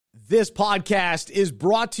This podcast is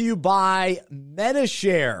brought to you by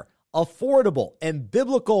Medi-Share, affordable and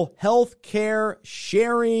biblical health care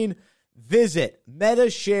sharing. Visit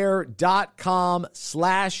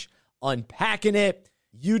medishare.com/unpackingit.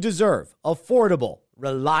 You deserve affordable,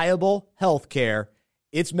 reliable health care.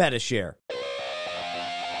 It's Medi-Share.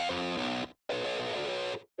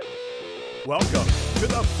 Welcome to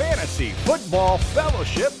the Fantasy Football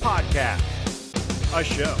Fellowship Podcast, a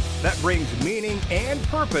show that brings meaning and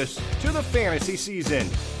purpose to the fantasy season.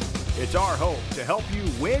 It's our hope to help you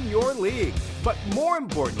win your league, but more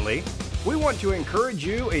importantly, we want to encourage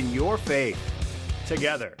you in your faith.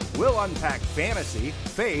 Together, we'll unpack fantasy,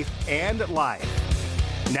 faith, and life.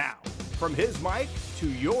 Now, from his mic to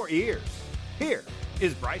your ears, here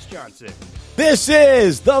is Bryce Johnson. This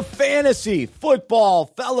is the Fantasy Football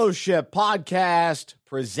Fellowship Podcast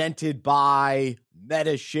presented by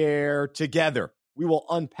Medi-Share. Together, we will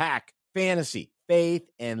unpack fantasy, faith,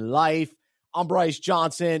 and life. I'm Bryce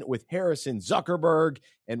Johnson with Harrison Zuckerberg,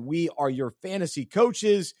 and we are your fantasy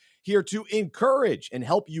coaches here to encourage and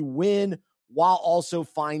help you win while also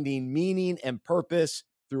finding meaning and purpose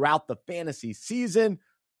throughout the fantasy season.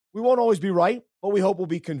 We won't always be right, but we hope we'll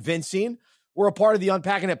be convincing. We're a part of the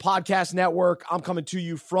Unpacking It Podcast Network. I'm coming to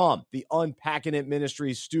you from the Unpacking It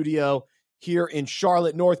Ministries studio here in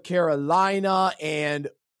Charlotte, North Carolina, and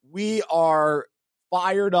we are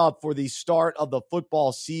fired up for the start of the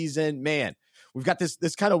football season. Man, we've got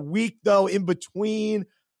this kind of week, though, in between,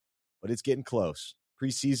 but it's getting close.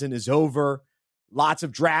 Preseason is over. Lots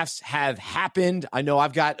of drafts have happened. I know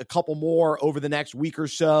I've got a couple more over the next week or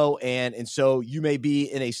so, and so you may be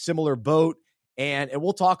in a similar boat, and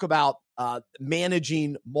we'll talk about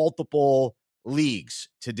managing multiple leagues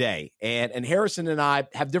today. And Harrison and I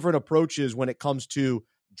have different approaches when it comes to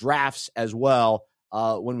drafts as well,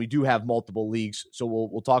 when we do have multiple leagues. So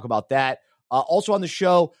we'll talk about that. Also on the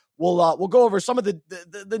show, we'll go over some of the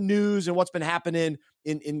news and what's been happening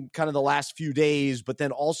in kind of the last few days, but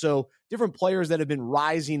then also different players that have been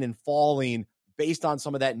rising and falling based on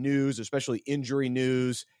some of that news, especially injury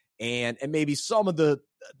news, and maybe some of the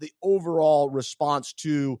overall response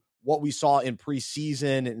to what we saw in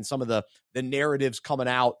preseason and some of the narratives coming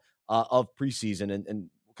out of preseason, and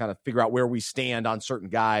we'll kind of figure out where we stand on certain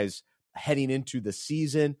guys heading into the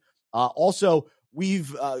season. Also,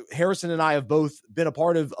 Harrison and I have both been a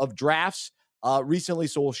part of drafts recently,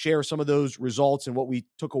 so we'll share some of those results and what we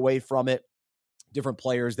took away from it, different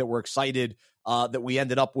players that we're excited that we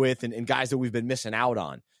ended up with, and guys that we've been missing out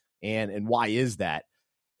on, and why is that?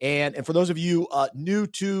 And for those of you new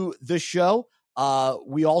to the show,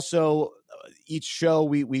 we also, each show,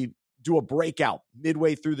 we do a breakout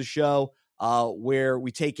midway through the show where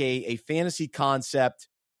we take a fantasy concept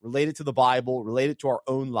related to the Bible, related to our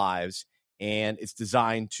own lives, and it's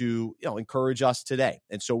designed to encourage us today.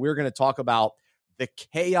 And so we're going to talk about the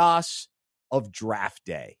chaos of draft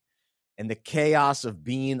day and the chaos of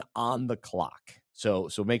being on the clock. So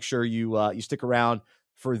make sure you stick around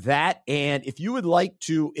for that. And if you would like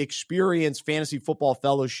to experience Fantasy Football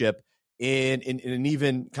Fellowship in an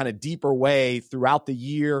even kind of deeper way throughout the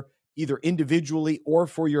year, either individually or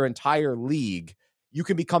for your entire league, you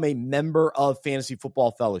can become a member of Fantasy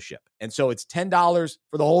Football Fellowship. And so it's $10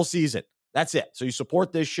 for the whole season. That's it. So you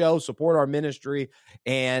support this show, support our ministry,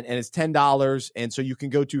 and it's $10. And so you can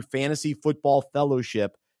go to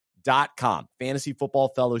fantasyfootballfellowship.com,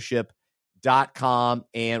 fantasyfootballfellowship.com.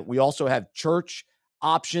 And we also have church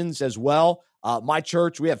options as well. My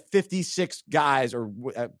church, we have 56 guys or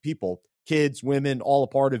people, kids, women, all a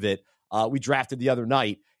part of it. We drafted the other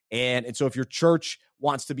night. And so if your church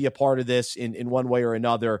wants to be a part of this in one way or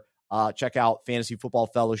another, check out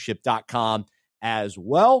fantasyfootballfellowship.com as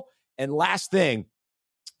well. And last thing,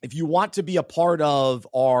 if you want to be a part of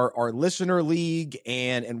our listener league,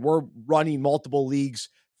 and we're running multiple leagues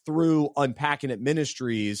through Unpacking It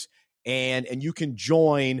Ministries, and you can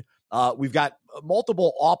join. We've got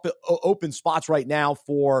multiple open spots right now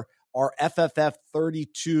for our FFF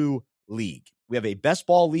 32 league. We have a best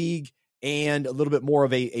ball league and a little bit more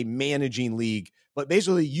of a managing league. But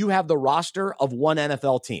basically, you have the roster of one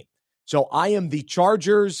NFL team. So I am the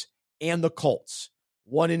Chargers and the Colts,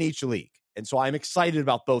 one in each league. And so I'm excited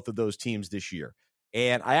about both of those teams this year.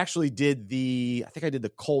 And I actually did I think I did the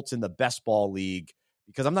Colts in the best ball league,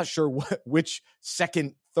 because I'm not sure which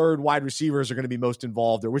second, third wide receivers are going to be most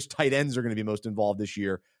involved, or which tight ends are going to be most involved this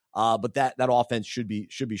year. But that offense should be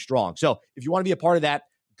strong. So if you want to be a part of that,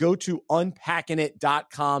 go to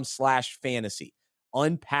unpackingit.com/fantasy.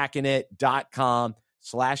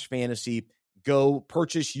 Unpackingit.com/fantasy. Go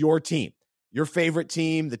purchase your team, your favorite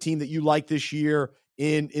team, the team that you like this year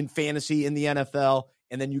in fantasy in the NFL,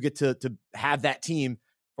 and then you get to have that team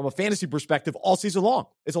from a fantasy perspective all season long.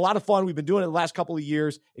 It's a lot of fun. We've been doing it the last couple of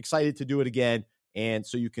years. Excited to do it again. And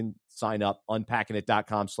so you can sign up,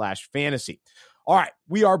 unpackingit.com/fantasy. All right.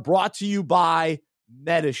 We are brought to you by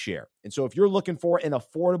Medi-Share. And so if you're looking for an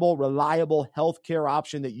affordable, reliable healthcare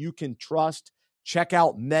option that you can trust, check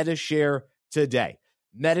out Medi-Share today.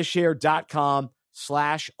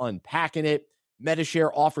 Medishare.com/unpackingit.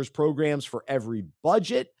 Medi-Share offers programs for every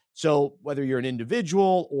budget. So whether you're an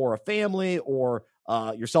individual or a family or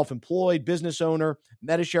you're self-employed business owner,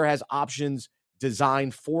 Medi-Share has options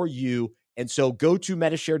designed for you. And so go to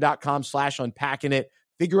Medishare.com/unpackingit.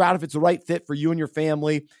 Figure out if it's the right fit for you and your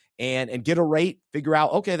family, and get a rate. Figure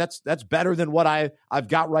out, okay, that's better than what I've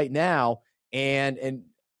got right now. And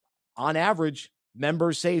on average,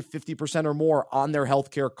 members save 50% or more on their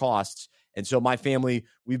healthcare costs. And so my family,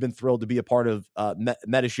 we've been thrilled to be a part of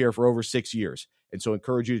Medi-Share for over 6 years. And so I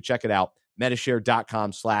encourage you to check it out,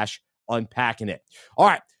 Medishare.com/unpackingit. All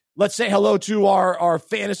right, let's say hello to our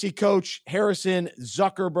fantasy coach, Harrison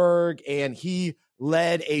Zuckerberg, and he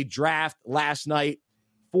led a draft last night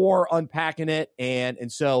for Unpacking It.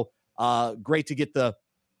 And so great to get the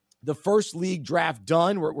first league draft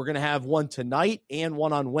done. We're going to have one tonight and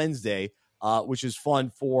one on Wednesday, which is fun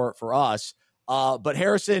for us. But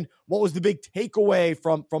Harrison, what was the big takeaway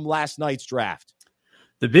from last night's draft?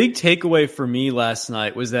 The big takeaway for me last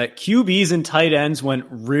night was that QBs and tight ends went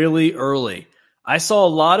really early. I saw a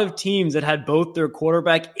lot of teams that had both their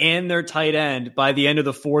quarterback and their tight end by the end of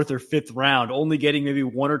the 4th or 5th round, only getting maybe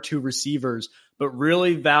 1 or 2 receivers, but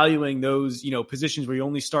really valuing those, positions where you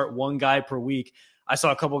only start one guy per week. I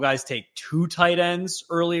saw a couple guys take 2 tight ends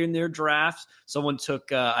earlier in their drafts. Someone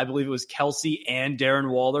took, I believe it was Kelsey and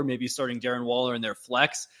Darren Waller, maybe starting Darren Waller in their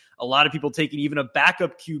flex. A lot of people taking even a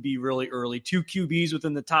backup QB really early, 2 QBs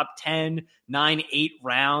within the top 10, 9, 8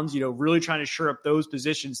 rounds, really trying to shore up those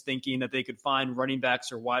positions, thinking that they could find running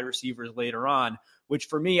backs or wide receivers later on, which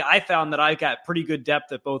for me, I found that I got pretty good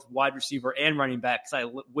depth at both wide receiver and running back because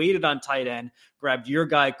I waited on tight end, grabbed your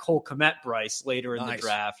guy Cole Kmet, Bryce, later in the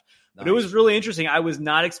draft. But it was really interesting. I was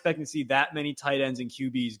not expecting to see that many tight ends and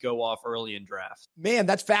QBs go off early in drafts. Man,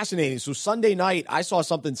 that's fascinating. So Sunday night, I saw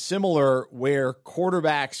something similar where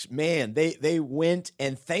quarterbacks, they went,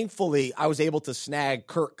 and thankfully I was able to snag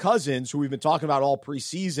Kirk Cousins, who we've been talking about all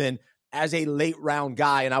preseason, as a late round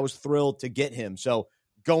guy, and I was thrilled to get him. So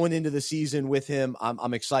going into the season with him,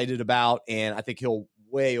 I'm excited about, and I think he'll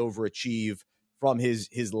way overachieve from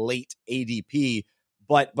his late ADP.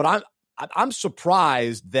 But I'm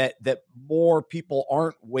surprised that more people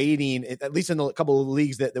aren't waiting, at least in a couple of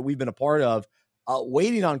leagues that we've been a part of,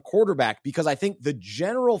 waiting on quarterback, because I think the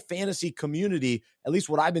general fantasy community, at least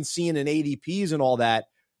what I've been seeing in ADPs and all that,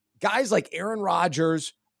 guys like Aaron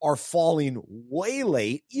Rodgers are falling way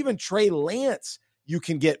late. Even Trey Lance, you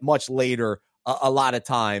can get much later a lot of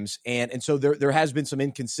times. And so there has been some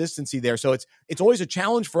inconsistency there. So it's always a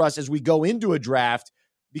challenge for us as we go into a draft,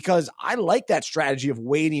 because I like that strategy of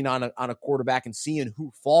waiting on a quarterback and seeing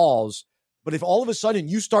who falls. But if all of a sudden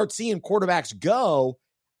you start seeing quarterbacks go,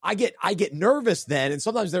 I get nervous then. And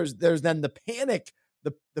sometimes there's then the panic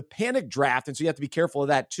draft. And so you have to be careful of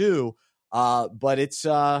that too. But it's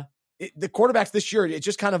the quarterbacks this year, it's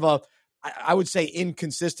just kind of I would say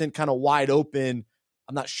inconsistent, kind of wide open.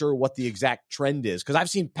 I'm not sure what the exact trend is, because I've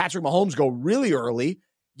seen Patrick Mahomes go really early,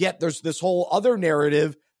 yet there's this whole other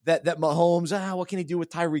narrative that Mahomes, what can he do with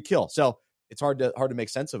Tyreek Hill? So it's hard to make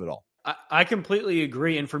sense of it all. I completely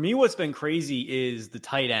agree. And for me, what's been crazy is the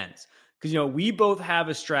tight ends. Because, we both have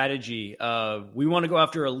a strategy of we want to go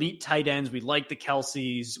after elite tight ends. We like the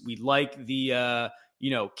Kelseys. We like the,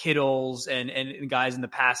 Kittles and guys in the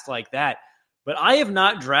past like that. But I have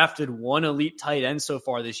not drafted one elite tight end so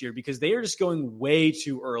far this year because they are just going way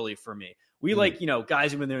too early for me. We like,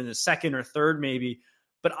 guys when they're in the 2nd or 3rd maybe.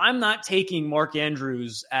 But I'm not taking Mark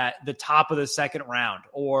Andrews at the top of the 2nd round,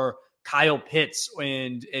 or Kyle Pitts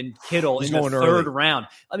and Kittle in the 3rd round.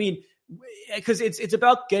 I mean, because it's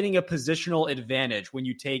about getting a positional advantage when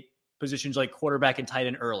you take positions like quarterback and tight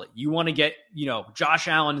end early. You want to get, Josh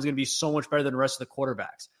Allen is going to be so much better than the rest of the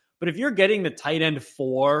quarterbacks. But if you're getting the tight end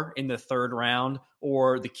 4 in the 3rd round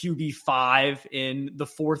or the QB 5 in the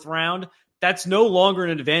 4th round, that's no longer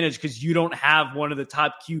an advantage because you don't have one of the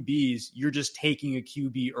top QBs. You're just taking a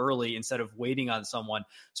QB early instead of waiting on someone.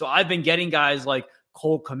 So I've been getting guys like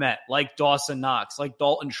Cole Kmet, like Dawson Knox, like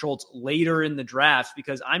Dalton Schultz later in the drafts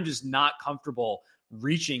because I'm just not comfortable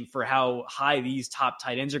reaching for how high these top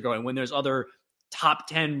tight ends are going when there's other top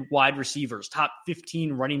 10 wide receivers, top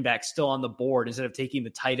 15 running backs still on the board instead of taking the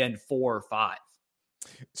tight end 4 or 5.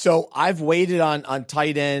 So I've waited on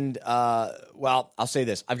tight end. Well, I'll say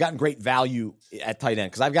this. I've gotten great value at tight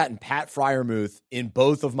end because I've gotten Pat Freiermuth in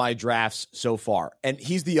both of my drafts so far. And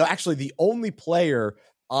he's actually the only player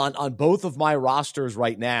on both of my rosters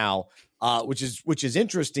right now, which is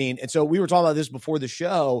interesting. And so we were talking about this before the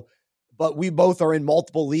show, but we both are in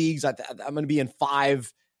multiple leagues. I'm going to be in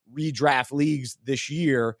 5 redraft leagues this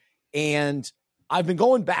year. And I've been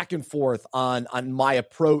going back and forth on my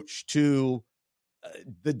approach to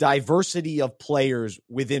the diversity of players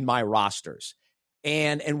within my rosters.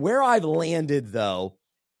 And where I've landed, though,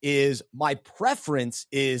 is my preference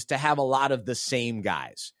is to have a lot of the same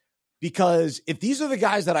guys. Because if these are the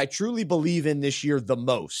guys that I truly believe in this year the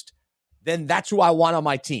most, then that's who I want on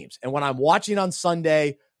my teams. And when I'm watching on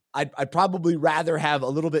Sunday, I'd probably rather have a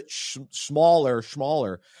little bit smaller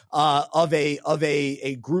of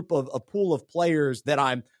a group of a pool of players that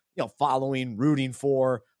I'm following, rooting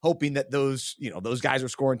for, hoping that those guys are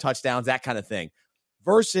scoring touchdowns, that kind of thing,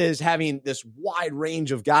 versus having this wide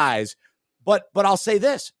range of guys. But I'll say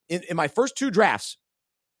this, in my first 2 drafts,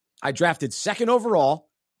 I drafted second overall.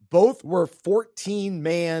 Both were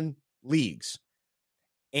 14-man leagues,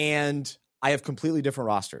 and I have completely different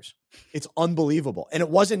rosters. It's unbelievable. And it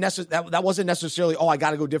wasn't that wasn't necessarily, I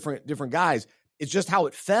got to go different guys. It's just how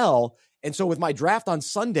it fell. And so with my draft on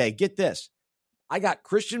Sunday, get this, I got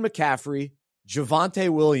Christian McCaffrey, Javonte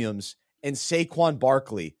Williams, and Saquon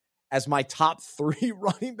Barkley as my top 3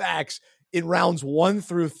 running backs in rounds 1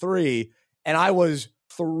 through 3. And I was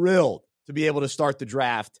thrilled to be able to start the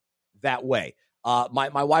draft that way.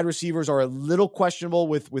 My wide receivers are a little questionable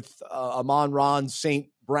with Amon-Ra St.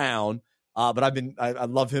 Brown, but I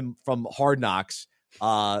love him from Hard Knocks,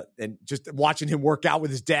 and just watching him work out with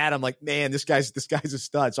his dad, I'm like, man, this guy's a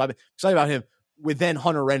stud. So I'm excited about him. With then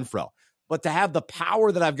Hunter Renfrow, but to have the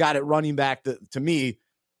power that I've got at running back, to me,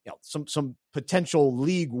 some potential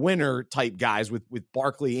league winner type guys with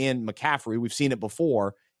Barkley and McCaffrey, we've seen it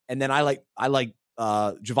before, and then I like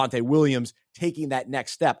Javonte Williams taking that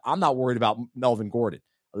next step. I'm not worried about Melvin Gordon.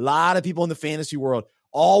 A lot of people in the fantasy world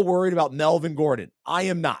all worried about Melvin Gordon. I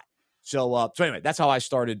am not. So anyway, that's how I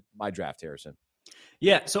started my draft, Harrison.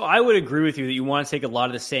 Yeah, so I would agree with you that you want to take a lot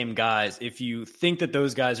of the same guys if you think that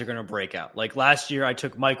those guys are going to break out. Like last year, I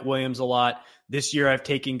took Mike Williams a lot. This year, I've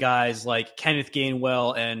taken guys like Kenneth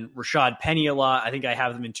Gainwell and Rashad Penny a lot. I think I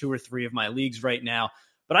have them in 2 or 3 of my leagues right now.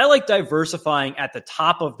 But I like diversifying at the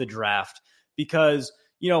top of the draft because,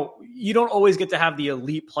 you don't always get to have the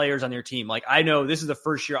elite players on your team. Like I know this is the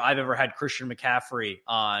first year I've ever had Christian McCaffrey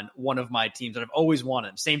on one of my teams, and I've always wanted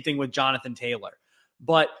him. Same thing with Jonathan Taylor.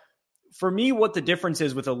 But for me, what the difference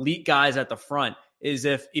is with elite guys at the front is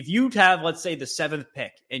if you have, let's say, the 7th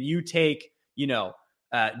pick and you take,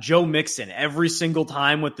 Joe Mixon every single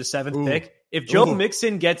time with the 7th pick, if Joe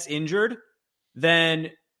Mixon gets injured,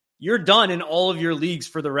 then you're done in all of your leagues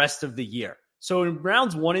for the rest of the year. So in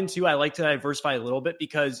rounds 1 and 2, I like to diversify a little bit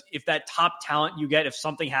because if that top talent you get, if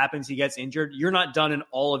something happens, he gets injured, you're not done in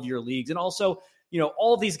all of your leagues. And also,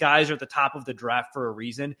 all of these guys are at the top of the draft for a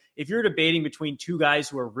reason. If you're debating between 2 guys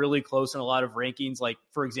who are really close in a lot of rankings, like,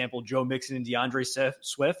 for example, Joe Mixon and DeAndre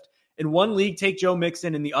Swift, in one league, take Joe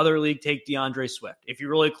Mixon. In the other league, take DeAndre Swift. If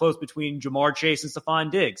you're really close between Jamar Chase and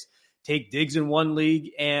Stephon Diggs, take Diggs in one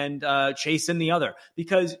league and Chase in the other.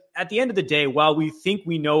 Because at the end of the day, while we think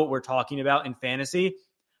we know what we're talking about in fantasy,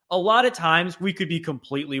 a lot of times we could be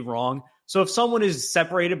completely wrong. So if someone is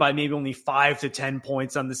separated by maybe only 5 to 10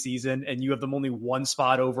 points on the season and you have them only 1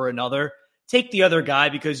 spot over another, take the other guy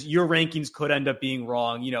because your rankings could end up being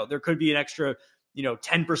wrong. There could be an extra,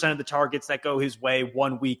 10% of the targets that go his way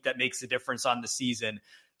 1 week that makes a difference on the season.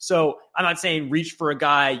 So I'm not saying reach for a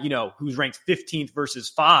guy, who's ranked 15th versus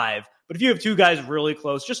 5, but if you have 2 guys really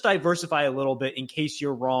close, just diversify a little bit in case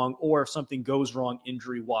you're wrong or if something goes wrong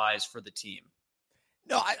injury-wise for the team.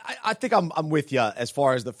 No, I think I'm with you as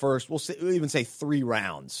far as the first. We'll even say 3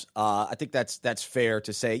 rounds. I think that's fair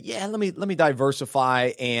to say. Yeah, let me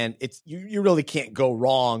diversify, and it's you really can't go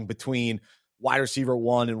wrong between wide receiver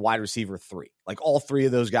 1 and wide receiver 3. Like all 3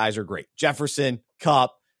 of those guys are great. Jefferson,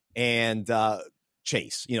 Kupp, and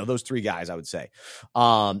Chase. Those 3 guys I would say.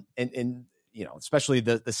 And especially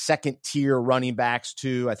the second tier running backs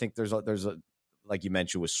too. I think there's a like you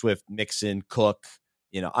mentioned with Swift, Mixon, Cook.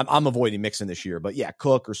 I'm avoiding Mixon this year, but yeah,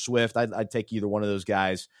 Cook or Swift, I'd take either one of those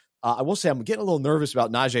guys. I will say I'm getting a little nervous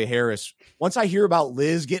about Najee Harris. Once I hear about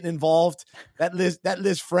Liz getting involved, that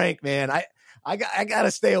Liz Frank, man, I got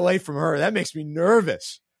to stay away from her. That makes me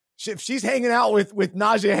nervous. If she's hanging out with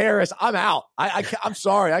Najee Harris, I'm out. I'm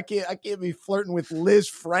sorry. I can't be flirting with Liz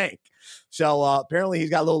Frank. So apparently he's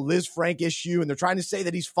got a little Liz Frank issue, and they're trying to say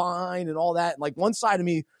that he's fine and all that. And like one side of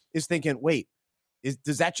me is thinking, wait,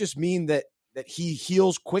 Does that just mean that he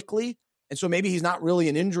heals quickly? And so maybe he's not really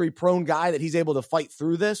an injury-prone guy, that he's able to fight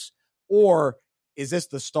through this? Or is this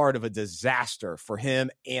the start of a disaster for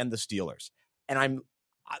him and the Steelers? And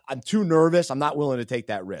I'm too nervous. I'm not willing to take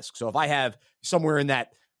that risk. So if I have somewhere in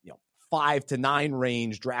that 5 to 9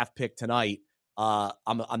 range draft pick tonight,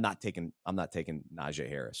 I'm not taking Najee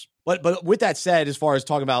Harris. But with that said, as far as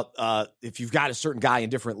talking about if you've got a certain guy in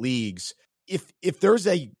different leagues, if there's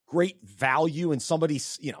a great value and somebody,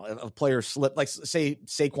 a player slip, like say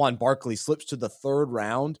Saquon Barkley slips to the 3rd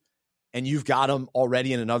round and you've got him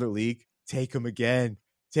already in another league, take him again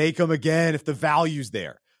if the value's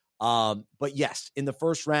there. But yes, in the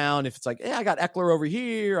 1st round, if it's like, I got Eckler over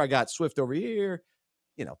here, I got Swift over here,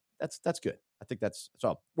 that's good. I think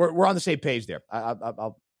so we're on the same page there.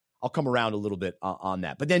 I'll come around a little bit on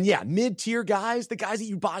that. But then, mid-tier guys, the guys that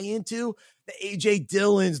you buy into, the A.J.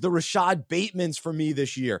 Dillons, the Rashad Batemans for me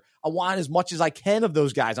this year. I want as much as I can of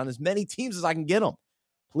those guys on as many teams as I can get them.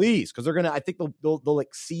 Please, because I think they'll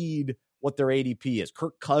exceed what their ADP is.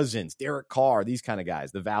 Kirk Cousins, Derek Carr, these kind of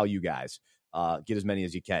guys, the value guys. Get as many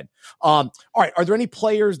as you can. All right, are there any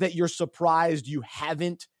players that you're surprised you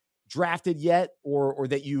haven't drafted yet, or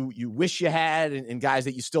that you wish you had, and guys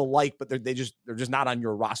that you still like, but they're just not on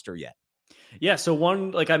your roster yet? Yeah, so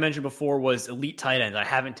one, like I mentioned before, was elite tight end. I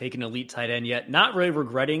haven't taken elite tight end yet. Not really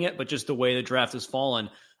regretting it, but just the way the draft has fallen.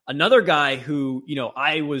 Another guy who,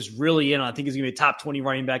 I was really in on, I think he's going to be a top 20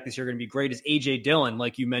 running back this year, going to be great, is A.J. Dillon,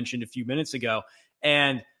 like you mentioned a few minutes ago.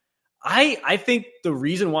 And I think the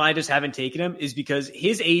reason why I just haven't taken him is because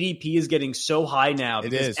his ADP is getting so high now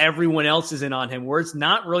because everyone else is in on him, where it's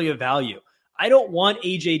not really a value. I don't want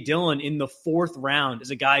A.J. Dillon in the 4th round as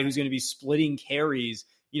a guy who's going to be splitting carries,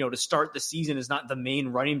 to start the season as not the main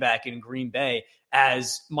running back in Green Bay,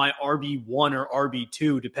 as my RB1 or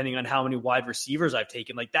RB2, depending on how many wide receivers I've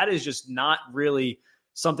taken. Like, that is just not really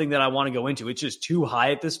something that I want to go into. It's just too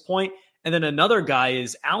high at this point. And then another guy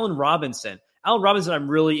is Allen Robinson. Allen Robinson, I'm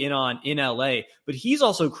really in on in LA, but he's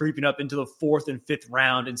also creeping up into the 4th and 5th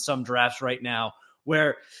round in some drafts right now,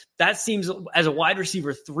 where that seems, as a wide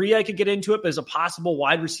receiver 3, I could get into it, but as a possible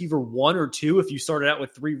wide receiver 1 or 2, if you started out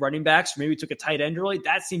with 3 running backs, or maybe took a tight end early,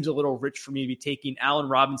 that seems a little rich for me to be taking Allen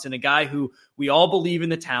Robinson, a guy who we all believe in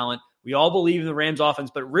the talent, we all believe in the Rams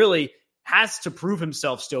offense, but really has to prove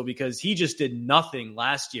himself still because he just did nothing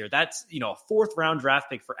last year. That's, a 4th round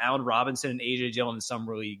draft pick for Allen Robinson and A.J. Dillon in some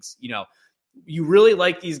leagues. You really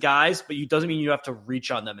like these guys, but it doesn't mean you have to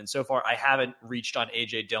reach on them. And so far, I haven't reached on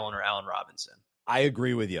A.J. Dillon or Allen Robinson. I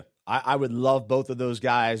agree with you. I would love both of those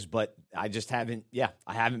guys, but I just haven't.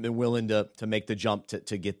 I haven't been willing to make the jump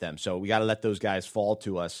to get them. So we got to let those guys fall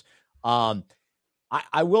to us.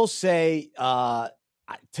 I will say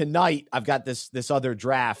tonight I've got this other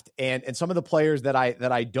draft, and some of the players that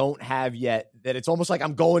I don't have yet, that it's almost like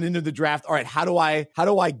I'm going into the draft. All right, how do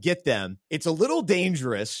I get them? It's a little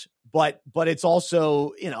dangerous. But it's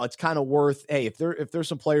also, it's kind of worth, hey, if there's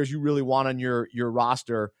some players you really want on your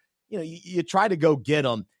roster, you try to go get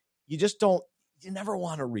them. You never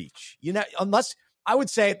want to reach, unless, I would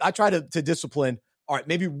say I try to discipline. All right,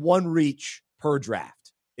 maybe 1 reach per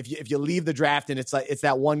draft. If you leave the draft and it's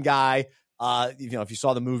that one guy, if you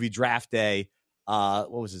saw the movie Draft Day, what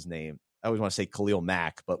was his name? I always want to say Khalil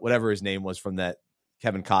Mack, but whatever his name was from that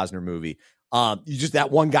Kevin Costner movie, you just, that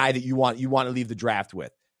one guy that you want to leave the draft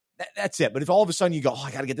with. That's it. But if all of a sudden you go,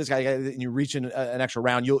 I got to get this guy, and you reach in an extra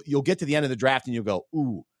round, you'll get to the end of the draft and you'll go,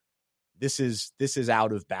 ooh, this is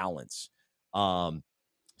out of balance. But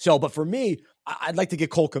for me, I'd like to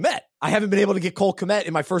get Cole Kmet. I haven't been able to get Cole Kmet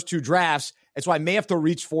in my first 2 drafts, and so I may have to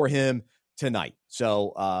reach for him tonight.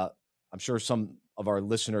 So I'm sure some of our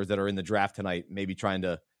listeners that are in the draft tonight may be trying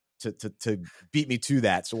to beat me to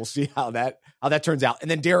that. So we'll see how that turns out.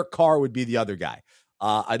 And then Derek Carr would be the other guy.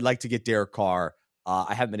 I'd like to get Derek Carr.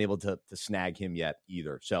 I haven't been able to snag him yet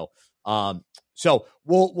either. So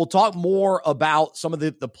we'll talk more about some of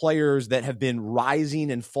the players that have been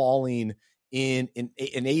rising and falling in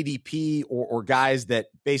ADP, or guys that,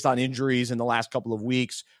 based on injuries in the last couple of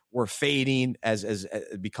weeks, were fading as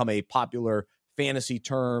become a popular fantasy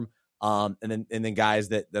term. And then guys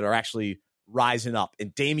that are actually rising up.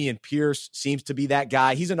 And Dameon Pierce seems to be that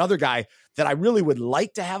guy. He's another guy that I really would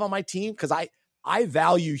like to have on my team, because I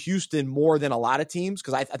value Houston more than a lot of teams,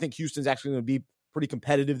 because I think Houston's actually going to be pretty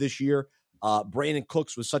competitive this year. Brandon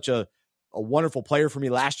Cooks was such a wonderful player for me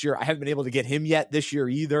last year. I haven't been able to get him yet this year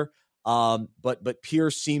either. But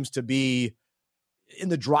Pierce seems to be in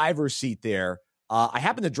the driver's seat there. I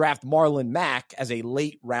happened to draft Marlon Mack as a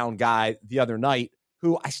late round guy the other night,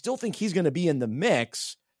 who I still think he's going to be in the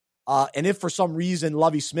mix. And if for some reason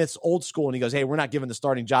Lovie Smith's old school and he goes, hey, we're not giving the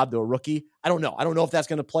starting job to a rookie, I don't know. I don't know if that's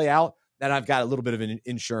going to play out. Then I've got a little bit of an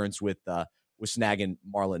insurance with snagging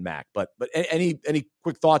Marlon Mack. But any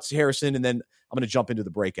quick thoughts, Harrison, and then I'm going to jump into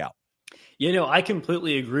the breakout. I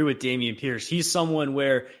completely agree with Dameon Pierce. He's someone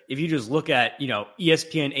where if you just look at,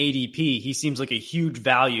 ESPN ADP, he seems like a huge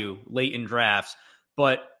value late in drafts.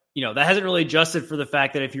 But, that hasn't really adjusted for the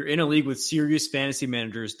fact that if you're in a league with serious fantasy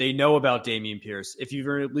managers, they know about Dameon Pierce. If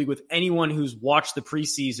you're in a league with anyone who's watched the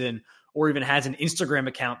preseason or even has an Instagram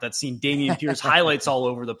account that's seen Dameon Pierce highlights all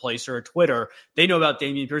over the place, or a Twitter, they know about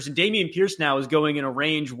Dameon Pierce. And Dameon Pierce now is going in a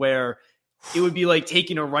range where it would be like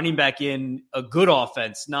taking a running back in a good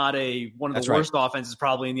offense, not one of the worst offenses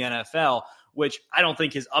probably in the NFL, which I don't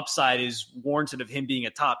think his upside is warranted of him being a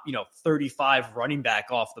top, 35 running back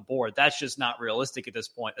off the board. That's just not realistic at this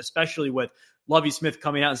point, especially with Lovie Smith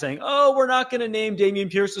coming out and saying, oh, we're not going to name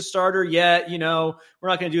Dameon Pierce a starter yet. We're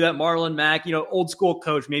not going to do that. Marlon Mack, old school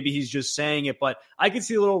coach, maybe he's just saying it, but I could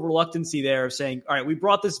see a little reluctancy there of saying, all right, we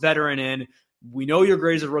brought this veteran in. We know you're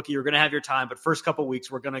great as a rookie. You're going to have your time, but first couple of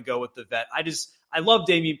weeks, we're going to go with the vet. I love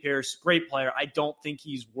Dameon Pierce, great player. I don't think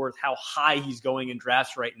he's worth how high he's going in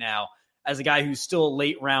drafts right now as a guy who's still a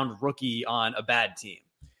late round rookie on a bad team.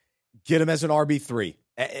 Get him as an RB3.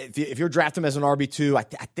 If you're drafting him as an RB2,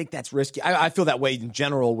 I think that's risky. I feel that way in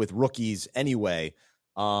general with rookies anyway.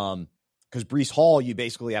 Because Breece Hall, you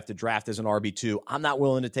basically have to draft as an RB2. I'm not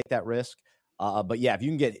willing to take that risk. But yeah, if you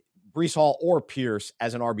can get Breece Hall or Pierce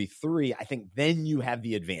as an RB3, I think then you have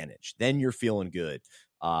the advantage. Then you're feeling good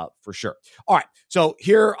for sure. All right. So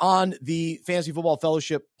here on the Fantasy Football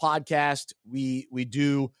Fellowship podcast, we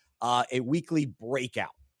do a weekly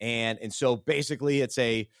breakout. And so basically it's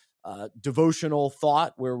a devotional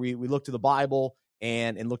thought where we look to the Bible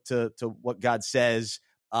and look to what God says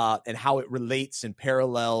and how it relates and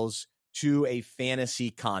parallels to a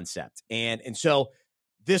fantasy concept. And so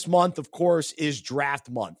this month, of course, is draft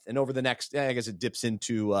month. And over the next, I guess it dips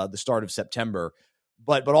into the start of September.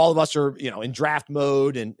 But all of us are, in draft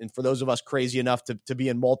mode. And for those of us crazy enough to be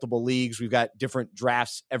in multiple leagues, we've got different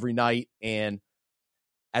drafts every night. And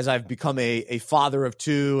as I've become a father of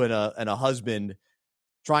two and a husband,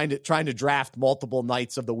 trying to draft multiple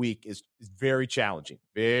nights of the week is very challenging,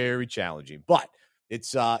 but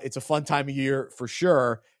it's a fun time of year for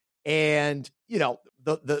sure. And,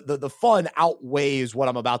 the fun outweighs what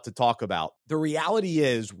I'm about to talk about. The reality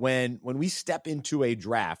is when we step into a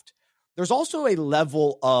draft, there's also a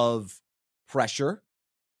level of pressure,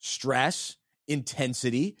 stress,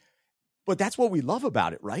 intensity, but that's what we love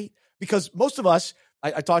about it, right? Because most of us,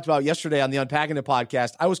 I talked about yesterday on the Unpacking It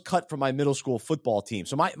podcast, I was cut from my middle school football team.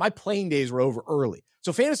 So my playing days were over early.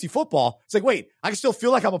 So fantasy football, it's like, wait, I can still feel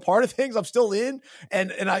like I'm a part of things. I'm still in.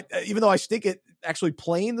 And I, even though I stink at actually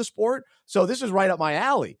playing the sport. So this is right up my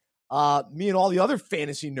alley. Me and all the other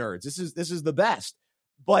fantasy nerds, this is the best.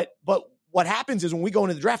 But what happens is when we go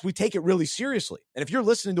into the draft, we take it really seriously. And if you're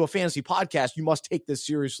listening to a fantasy podcast, you must take this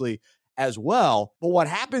seriously as well. But what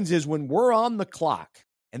happens is when we're on the clock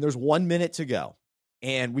and there's 1 minute to go,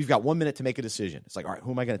 and we've got 1 minute to make a decision. It's like, all right, who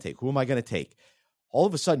am I going to take? All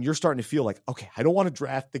of a sudden, you're starting to feel like, okay, I don't want to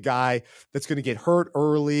draft the guy that's going to get hurt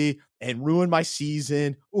early and ruin my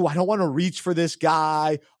season. Ooh, I don't want to reach for this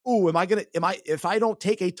guy. Ooh, if I don't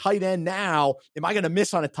take a tight end now, am I going to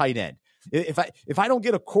miss on a tight end? If I don't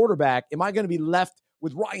get a quarterback, am I going to be left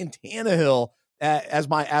with Ryan Tannehill as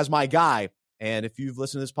my guy? And if you've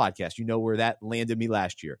listened to this podcast, you know where that landed me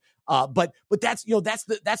last year. But that's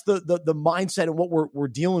the mindset and what we're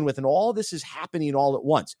dealing with, and all this is happening all at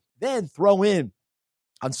once. Then throw in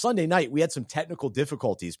on Sunday night, we had some technical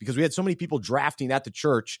difficulties because we had so many people drafting at the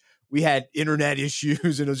church. We had internet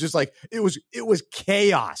issues, and it was just like it was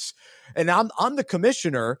chaos. And I'm the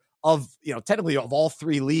commissioner of technically of all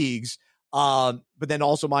three leagues, but then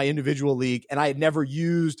also my individual league, and I had never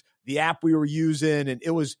used the app we were using, and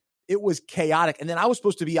it was chaotic. And then I was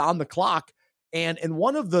supposed to be on the clock. And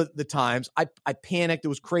one of the times I panicked, it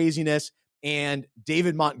was craziness. And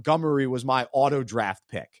David Montgomery was my auto draft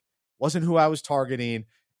pick. Wasn't who I was targeting,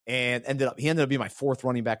 and he ended up being my fourth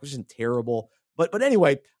running back, which isn't terrible. But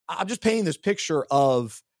anyway, I'm just painting this picture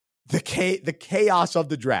of the chaos of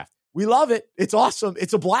the draft. We love it. It's awesome.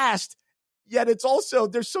 It's a blast. Yet it's also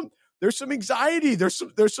there's some anxiety, there's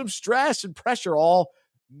some stress and pressure all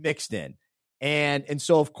mixed in. And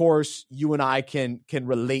so, of course, you and I can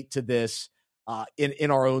relate to this in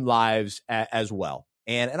our own lives as well.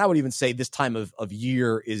 And I would even say this time of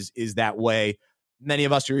year is that way. Many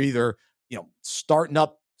of us are either starting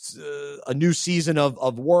up a new season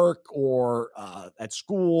of work or at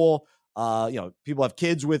school. People have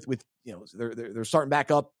kids with they're starting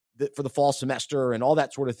back up for the fall semester and all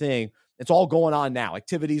that sort of thing. It's all going on now.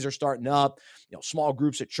 Activities are starting up. Small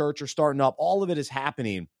groups at church are starting up. All of it is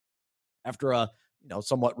happening after a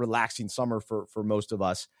somewhat relaxing summer for most of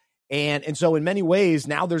us. And so in many ways,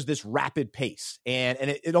 now there's this rapid pace, and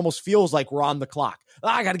it almost feels like we're on the clock.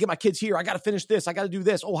 I got to get my kids here. I got to finish this. I got to do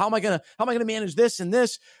this. Oh, how am I going to manage this and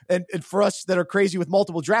this? And for us that are crazy with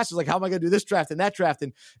multiple drafts, it's like, how am I going to do this draft and that draft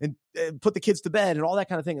and put the kids to bed and all that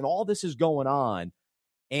kind of thing. And all this is going on.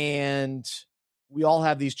 And we all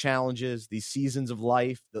have these challenges, these seasons of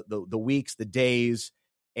life, the weeks, the days.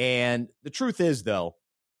 And the truth is, though,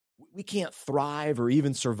 we can't thrive or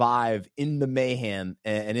even survive in the mayhem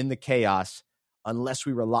and in the chaos unless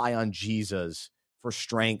we rely on Jesus for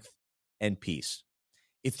strength and peace.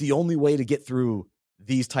 It's the only way to get through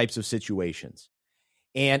these types of situations.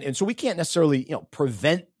 And so we can't necessarily,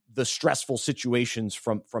 prevent the stressful situations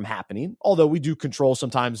from happening, although we do control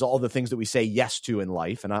sometimes all the things that we say yes to in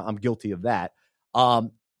life, and I'm guilty of that.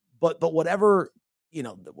 But whatever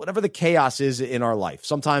the chaos is in our life,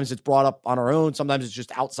 sometimes it's brought up on our own. Sometimes it's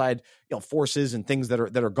just outside, forces and things that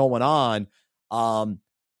are going on,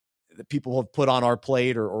 that people have put on our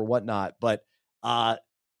plate or whatnot. But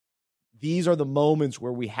these are the moments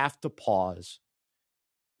where we have to pause.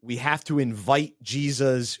 We have to invite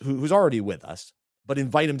Jesus, who's already with us, but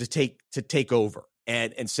invite him to take over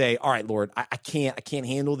and say, all right, Lord, I can't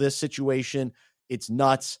handle this situation. It's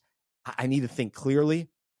nuts. I need to think clearly.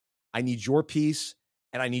 I need your peace.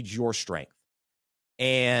 And I need your strength.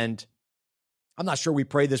 And I'm not sure we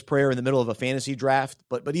pray this prayer in the middle of a fantasy draft,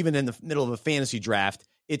 but even in the middle of a fantasy draft,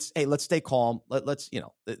 it's, hey, let's stay calm. Let's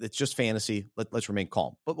it's just fantasy. Let's remain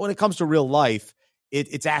calm. But when it comes to real life,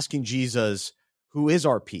 it's asking Jesus, who is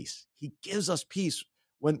our peace. He gives us peace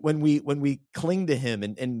when we cling to him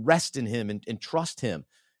and rest in him and trust him.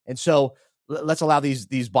 And so let's allow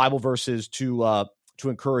these Bible verses to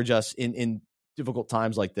encourage us in difficult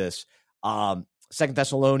times like this. 2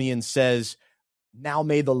 Thessalonians says, now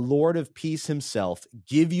may the Lord of peace himself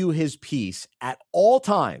give you his peace at all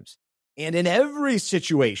times and in every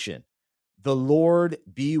situation. The Lord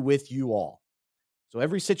be with you all. So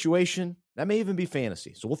every situation, that may even be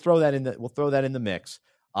fantasy. So we'll throw that in the mix.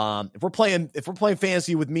 If we're playing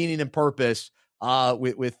fantasy with meaning and purpose,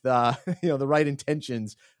 with the right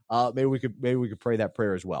intentions, maybe we could pray that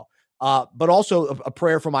prayer as well. But also a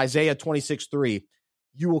prayer from Isaiah 26:3.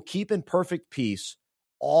 You will keep in perfect peace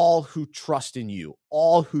all who trust in you,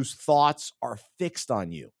 all whose thoughts are fixed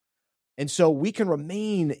on you. And so we can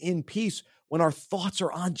remain in peace when our thoughts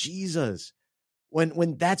are on Jesus,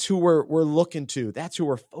 when that's who we're looking to, that's who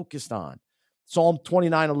we're focused on. Psalm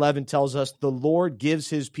 29:11 tells us the Lord gives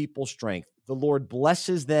his people strength. The Lord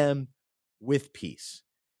blesses them with peace.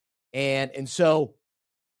 And so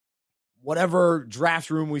whatever draft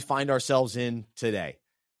room we find ourselves in today,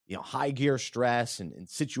 high gear stress and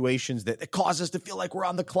situations that cause us to feel like we're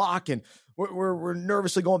on the clock and we're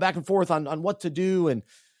nervously going back and forth on what to do and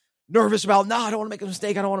nervous about, no, I don't want to make a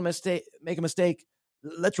mistake. I don't want to make a mistake.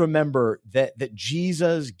 Let's remember that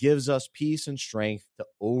Jesus gives us peace and strength to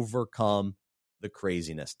overcome the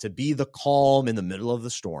craziness, to be the calm in the middle of the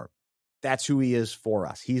storm. That's who he is for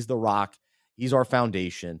us. He's the rock. He's our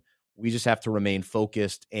foundation. We just have to remain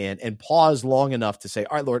focused and pause long enough to say,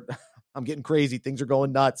 all right, Lord, I'm getting crazy. Things are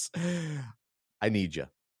going nuts. I need you.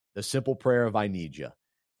 The simple prayer of I need you.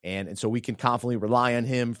 And so we can confidently rely on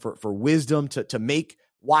him for wisdom to make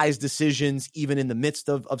wise decisions, even in the midst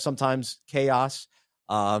of sometimes chaos.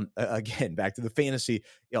 Again, back to the fantasy,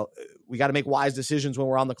 we got to make wise decisions when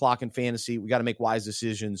we're on the clock in fantasy. We got to make wise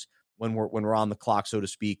decisions when we're on the clock, so to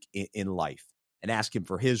speak, in life, and ask him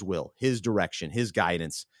for his will, his direction, his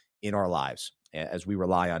guidance in our lives as we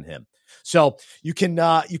rely on him. So you can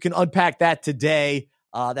unpack that today.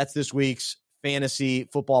 That's this week's Fantasy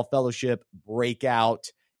Football Fellowship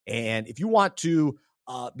breakout. And if you want to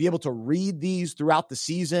be able to read these throughout the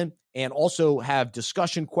season and also have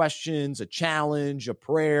discussion questions, a challenge, a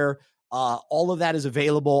prayer, all of that is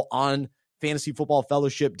available on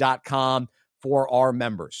fantasyfootballfellowship.com for our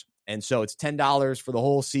members. And so it's $10 for the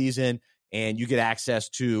whole season, and you get access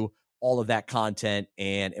to all of that content.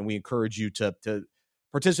 And we encourage you to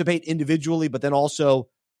participate individually, but then also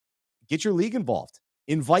get your league involved.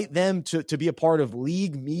 Invite them to be a part of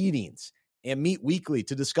league meetings and meet weekly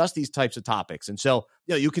to discuss these types of topics. And so,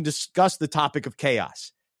 you can discuss the topic of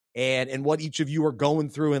chaos and what each of you are going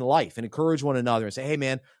through in life and encourage one another and say, hey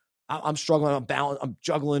man, I'm struggling. I'm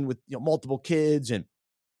juggling with multiple kids and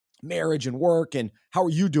marriage and work. And how are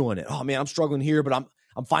you doing it? Oh man, I'm struggling here, but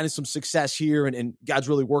I'm finding some success here, and God's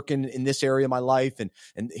really working in this area of my life. And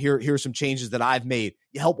here's some changes that I've made.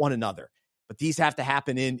 You help one another, but these have to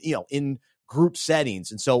happen in group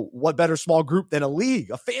settings. And so what better small group than a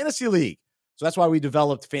league, a fantasy league? So that's why we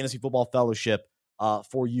developed Fantasy Football Fellowship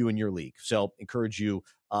for you and your league. So encourage you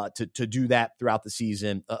to do that throughout the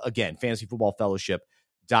season. Again,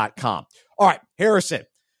 fantasyfootballfellowship.com. All right, Harrison,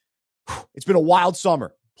 it's been a wild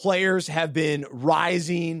summer. Players have been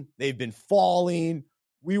rising. They've been falling.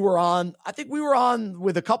 I think we were on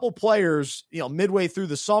with a couple players, midway through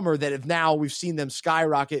the summer that have now we've seen them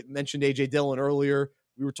skyrocket. Mentioned A.J. Dillon earlier.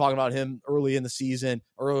 We were talking about him early in the season,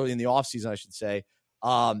 early in the offseason, I should say,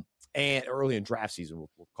 and early in draft season,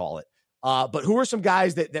 we'll call it. But who are some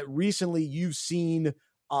guys that recently you've seen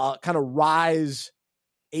kind of rise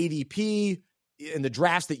ADP in the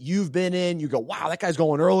drafts that you've been in? You go, wow, that guy's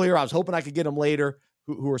going earlier. I was hoping I could get him later.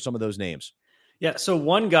 Who are some of those names? Yeah, so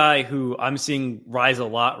one guy who I'm seeing rise a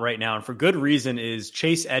lot right now, and for good reason, is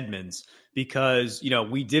Chase Edmonds, because,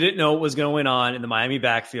 we didn't know what was going on in the Miami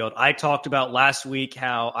backfield. I talked about last week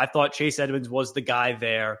how I thought Chase Edmonds was the guy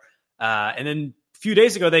there. And then a few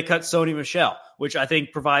days ago, they cut Sony Michel, which I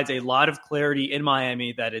think provides a lot of clarity in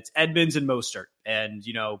Miami that it's Edmonds and Mostert. And,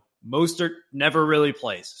 Mostert never really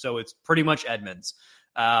plays, so it's pretty much Edmonds.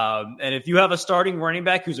 And if you have a starting running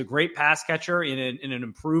back who's a great pass catcher in an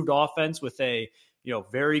improved offense with a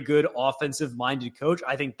very good offensive minded coach,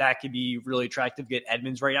 I think that could be really attractive to get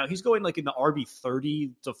Edmonds right now. He's going like in the RB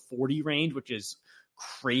 30 to 40 range, which is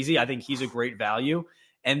crazy. I think he's a great value.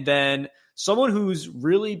 And then someone who's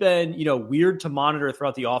really been weird to monitor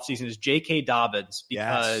throughout the offseason is J.K. Dobbins,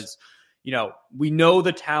 because we know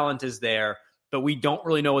the talent is there, but we don't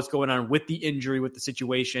really know what's going on with the injury, with the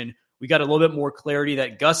situation. We got a little bit more clarity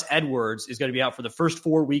that Gus Edwards is going to be out for the first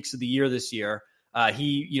 4 weeks of the year this year.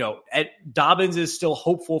 Dobbins is still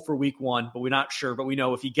hopeful for week 1, but we're not sure. But we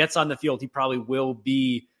know if he gets on the field, he probably will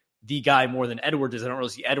be the guy more than Edwards is. I don't really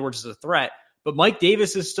see Edwards as a threat. But Mike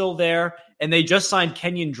Davis is still there, and they just signed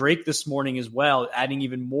Kenyon Drake this morning as well, adding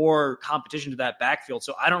even more competition to that backfield.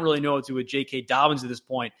 So I don't really know what to do with J.K. Dobbins at this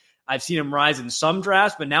point. I've seen him rise in some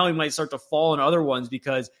drafts, but now he might start to fall in other ones,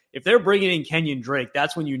 because if they're bringing in Kenyon Drake,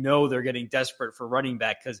 that's when they're getting desperate for running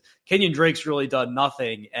back, because Kenyon Drake's really done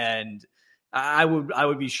nothing. And I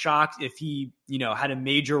would be shocked if he, had a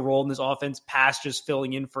major role in this offense past just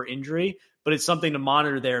filling in for injury. But it's something to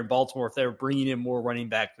monitor there in Baltimore if they're bringing in more running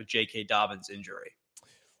back with J.K. Dobbins' injury.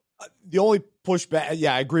 The only pushback,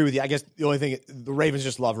 I agree with you. I guess the only thing, the Ravens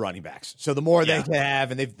just love running backs. So the more they can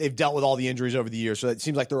have, and they've dealt with all the injuries over the years, so it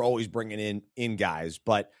seems like they're always bringing in guys.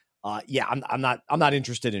 But I'm not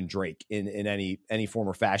interested in Drake in any form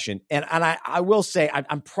or fashion. And I will say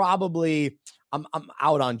I'm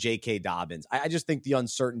out on J.K. Dobbins. I just think the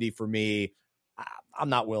uncertainty for me, I'm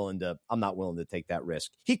not willing to take that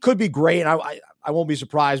risk. He could be great, and I won't be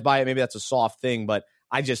surprised by it. Maybe that's a soft thing, but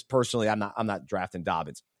I just personally, I'm not drafting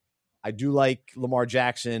Dobbins. I do like Lamar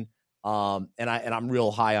Jackson, and I'm real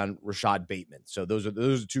high on Rashad Bateman. So those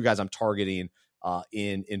are two guys I'm targeting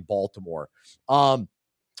in Baltimore. All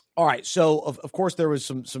right, so of course there was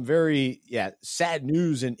some very sad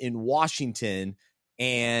news in Washington,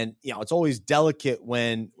 and it's always delicate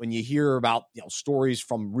when you hear about stories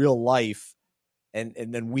from real life, and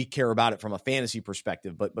then we care about it from a fantasy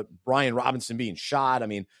perspective. But Brian Robinson being shot, I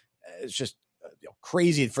mean, it's just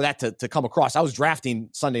crazy for that to come across. I was drafting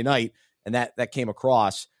Sunday night, and that came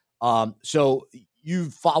across. So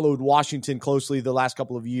you've followed Washington closely the last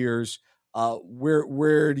couple of years.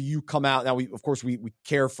 Where do you come out now? We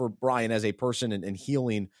care for Brian as a person and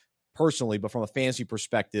healing personally, but from a fantasy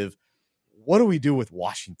perspective, what do we do with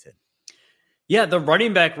Washington? Yeah, the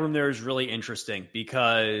running back room there is really interesting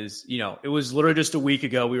because, it was literally just a week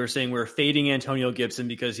ago we were saying we were fading Antonio Gibson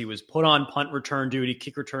because he was put on punt return duty,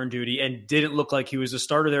 kick return duty, and didn't look like he was a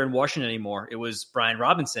starter there in Washington anymore. It was Brian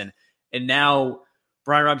Robinson. And now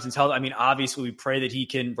Brian Robinson's health, obviously we pray that he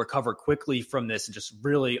can recover quickly from this and just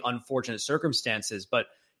really unfortunate circumstances. But,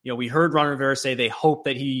 we heard Ron Rivera say they hope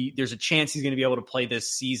that there's a chance he's going to be able to play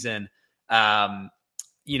this season. I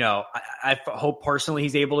hope personally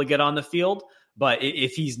he's able to get on the field. But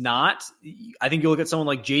if he's not, I think you look at someone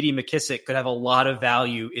like J.D. McKissic could have a lot of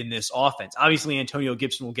value in this offense. Obviously, Antonio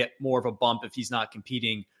Gibson will get more of a bump if he's not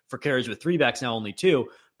competing for carries with 3 backs, now only 2.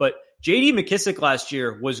 But J.D. McKissic last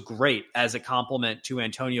year was great as a complement to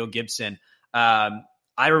Antonio Gibson.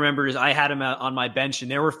 I remember I had him on my bench,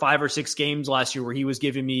 and there were 5 or 6 games last year where he was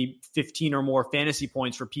giving me 15 or more fantasy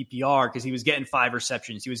points for PPR because he was getting 5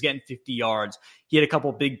 receptions. He was getting 50 yards. He had a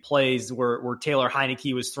couple big plays where Taylor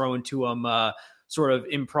Heineke was throwing to him sort of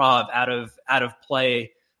improv out of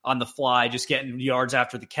play on the fly, just getting yards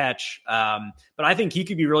after the catch. But I think he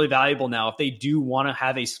could be really valuable now if they do want to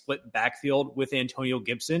have a split backfield with Antonio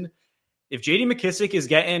Gibson. if JD McKissic is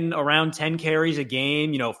getting around 10 carries a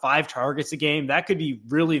game, 5 targets a game, that could be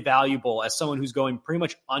really valuable as someone who's going pretty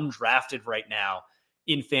much undrafted right now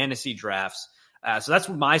in fantasy drafts. So that's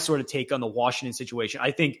my sort of take on the Washington situation.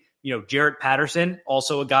 I think, Jarrett Patterson,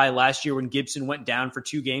 also a guy last year when Gibson went down for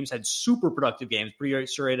 2 games, had super productive games. Pretty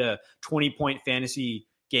sure he had a 20-point fantasy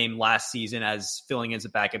game last season as filling in as a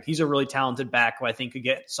backup. He's a really talented back who I think could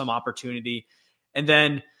get some opportunity. And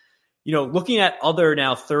then, looking at other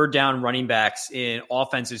now third down running backs in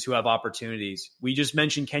offenses who have opportunities, we just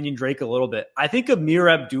mentioned Kenyon Drake a little bit. I think Amir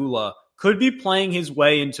Abdullah could be playing his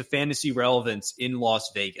way into fantasy relevance in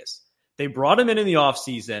Las Vegas. They brought him in the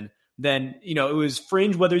offseason. Then, it was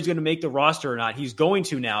fringe whether he's going to make the roster or not. He's going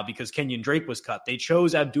to now because Kenyon Drake was cut. They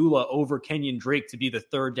chose Abdullah over Kenyon Drake to be the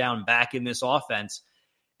third down back in this offense.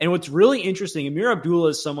 And what's really interesting, Amir Abdullah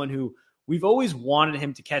is someone who we've always wanted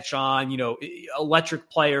him to catch on, electric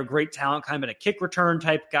player, great talent, kind of a kick return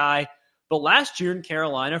type guy. But last year in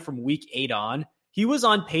Carolina from week 8 on, he was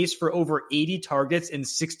on pace for over 80 targets and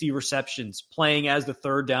 60 receptions playing as the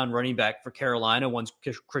third down running back for Carolina once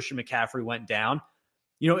Christian McCaffrey went down.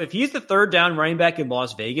 If he's the third down running back in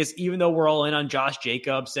Las Vegas, even though we're all in on Josh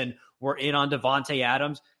Jacobs and we're in on Devontae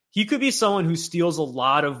Adams, he could be someone who steals a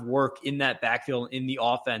lot of work in that backfield in the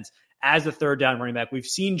offense as a third down running back. We've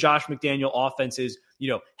seen Josh McDaniel offenses,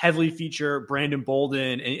 heavily feature Brandon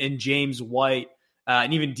Bolden and James White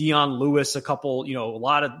and even Dion Lewis a couple, a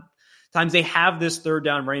lot of times they have this third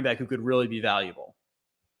down running back who could really be valuable.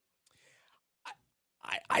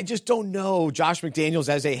 I just don't know Josh McDaniels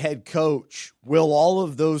as a head coach. Will all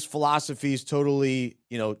of those philosophies totally,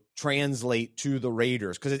 translate to the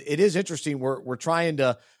Raiders? Because it is interesting. We're trying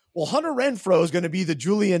to, Hunter Renfrow is going to be the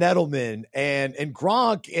Julian Edelman and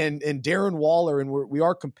Gronk and Darren Waller. And we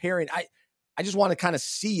are comparing. I just want to kind of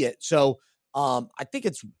see it. So I think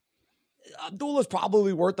Abdullah's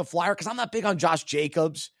probably worth the flyer because I'm not big on Josh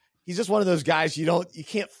Jacobs. He's just one of those guys you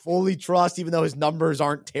can't fully trust, even though his numbers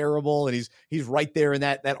aren't terrible and he's right there in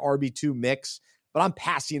that RB2 mix. But I'm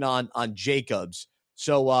passing on Jacobs.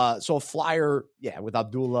 So a flyer, with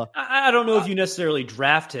Abdullah. I don't know if you necessarily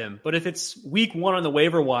draft him, but if it's week 1 on the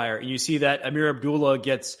waiver wire and you see that Amir Abdullah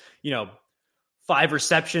gets 5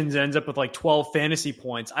 receptions and ends up with like 12 fantasy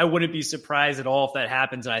points, I wouldn't be surprised at all if that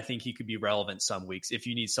happens. And I think he could be relevant some weeks if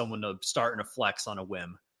you need someone to start in a flex on a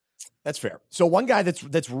whim. That's fair. So one guy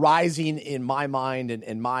that's rising in my mind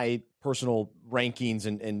and my personal rankings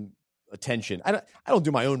and attention. I don't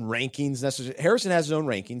do my own rankings necessarily. Harrison has his own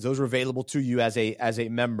rankings. Those are available to you as a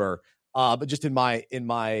member. But just in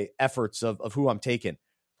my efforts of who I'm taking,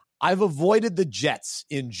 I've avoided the Jets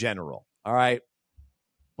in general. All right.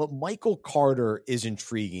 But Michael Carter is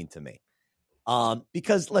intriguing to me.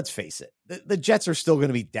 Because let's face it, the Jets are still going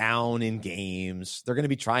to be down in games. They're going to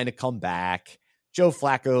be trying to come back. Joe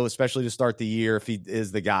Flacco, especially to start the year, if he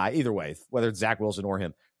is the guy, either way, whether it's Zach Wilson or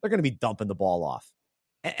him, they're going to be dumping the ball off.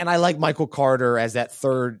 And I like Michael Carter as that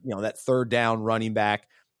third down running back.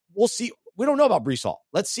 We'll see. We don't know about Breece Hall.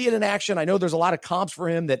 Let's see it in action. I know there's a lot of comps for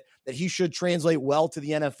him that he should translate well to the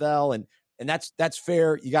NFL, and that's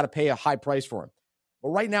fair. You got to pay a high price for him. But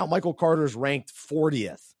right now, Michael Carter is ranked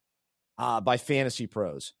 40th by Fantasy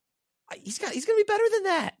Pros. He's going to be better than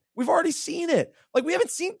that. We've already seen it. Like, we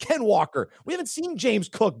haven't seen Ken Walker. We haven't seen James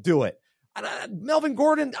Cook do it. Melvin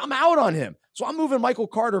Gordon, I'm out on him. So I'm moving Michael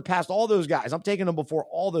Carter past all those guys. I'm taking him before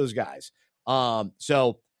all those guys.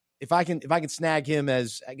 So if I can snag him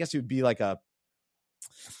as, I guess it would be like even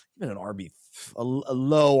a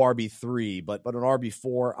low RB3, but an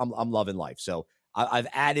RB4, I'm loving life. So I've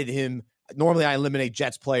added him. Normally I eliminate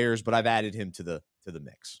Jets players, but I've added him to the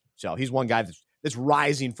mix. So he's one guy that's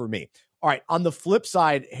rising for me. All right. On the flip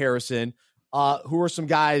side, Harrison, who are some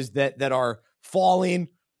guys that are falling,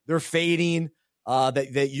 they're fading,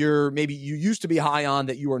 that you used to be high on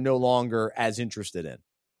that you are no longer as interested in?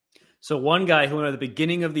 So one guy who at the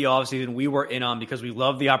beginning of the offseason we were in on because we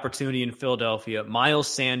love the opportunity in Philadelphia, Miles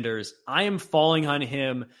Sanders. I am falling on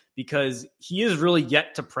him because he is really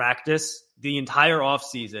yet to practice the entire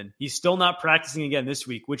offseason. He's still not practicing again this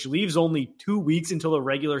week, which leaves only 2 weeks until the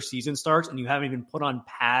regular season starts, and you haven't even put on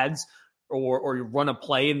pads or run a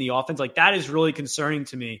play in the offense. Like, that is really concerning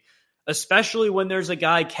to me, especially when there's a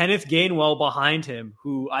guy, Kenneth Gainwell, behind him,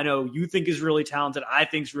 who I know you think is really talented. I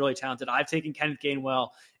think is really talented. I've taken Kenneth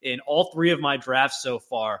Gainwell in all 3 of my drafts so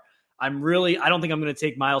far. I don't think I'm going to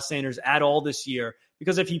take Miles Sanders at all this year,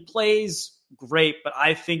 because if he plays, great, but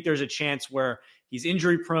I think there's a chance where he's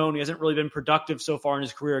injury prone. He hasn't really been productive so far in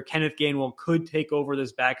his career. Kenneth Gainwell could take over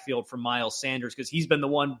this backfield from Miles Sanders because he's been the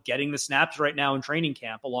one getting the snaps right now in training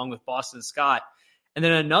camp along with Boston Scott. And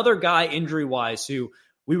then another guy injury-wise who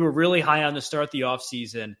we were really high on to start the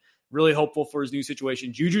offseason, really hopeful for his new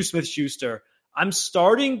situation. Juju Smith-Schuster, I'm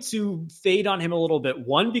starting to fade on him a little bit.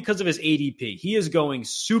 One, because of his ADP. He is going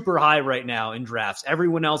super high right now in drafts.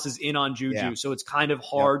 Everyone else is in on Juju, so it's kind of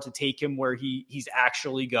hard to take him where he's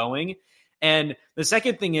actually going. And the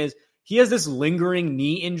second thing is, he has this lingering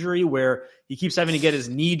knee injury where he keeps having to get his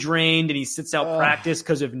knee drained and he sits out practice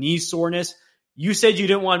because of knee soreness. You said you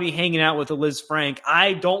didn't want to be hanging out with a Liz Frank.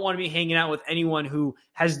 I don't want to be hanging out with anyone who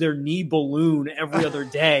has their knee balloon every other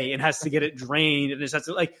day and has to get it drained. And just has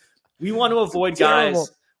to, like, we want to avoid guys.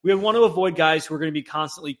 We want to avoid guys who are going to be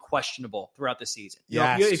constantly questionable throughout the season.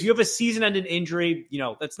 Yes. If you have a season-ending injury,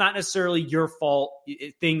 that's not necessarily your fault.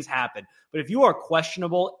 Things happen. But if you are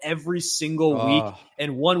questionable every single week,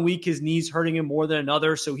 and 1 week his knee's hurting him more than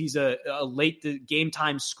another, so he's a late game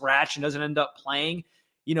time scratch and doesn't end up playing,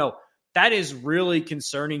 that is really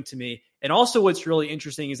concerning to me. And also what's really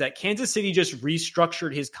interesting is that Kansas City just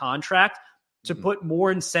restructured his contract to put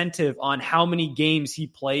more incentive on how many games he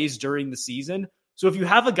plays during the season. So if you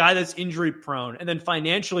have a guy that's injury prone and then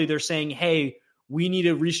financially they're saying, hey, we need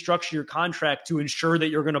to restructure your contract to ensure that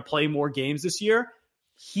you're going to play more games this year,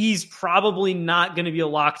 he's probably not going to be a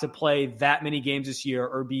lock to play that many games this year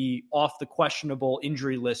or be off the questionable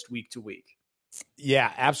injury list week to week.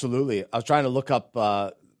 Yeah, absolutely. I was trying to look up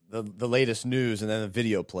the latest news and then the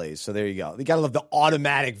video plays. So there you go. You got to love the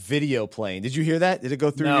automatic video playing. Did you hear that? Did it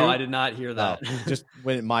go through? No, you? I did not hear that. Just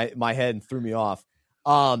went in my head and threw me off.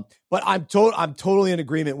 But I'm totally in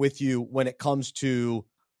agreement with you when it comes to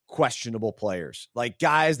questionable players, like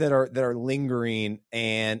guys that are lingering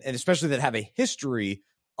and especially that have a history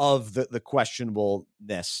of the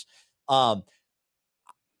questionableness. On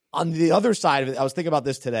the other side of it, I was thinking about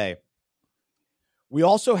this today. We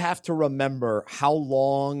also have to remember how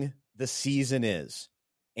long the season is.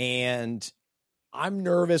 And I'm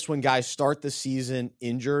nervous when guys start the season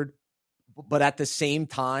injured, but at the same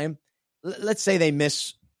time, let's say they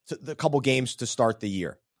miss a couple games to start the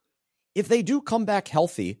year. If they do come back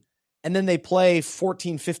healthy and then they play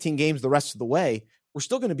 14, 15 games the rest of the way, we're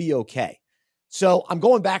still going to be okay. So I'm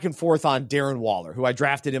going back and forth on Darren Waller, who I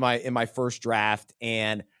drafted in my first draft.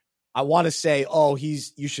 And I want to say,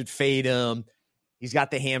 you should fade him. He's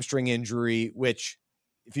got the hamstring injury, which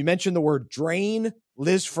if you mention the word drain,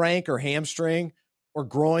 Liz Frank, or hamstring or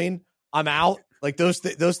groin, I'm out. Like those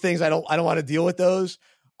things, I don't want to deal with those.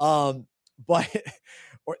 But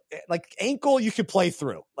or like ankle, you could play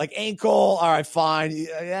through. Like ankle, all right, fine.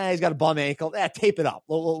 Yeah, he's got a bum ankle. Tape it up.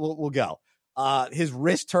 We'll go. His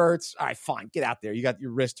wrist hurts. All right, fine. Get out there. You got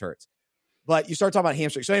your wrist hurts. But you start talking about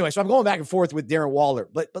hamstring. So anyway, I'm going back and forth with Darren Waller.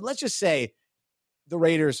 But let's just say the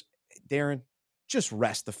Raiders, Darren, just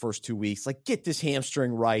rest the first 2 weeks. Like, get this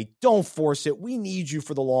hamstring right. Don't force it. We need you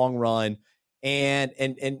for the long run. And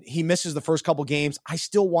he misses the first couple games. I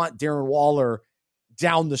still want Darren Waller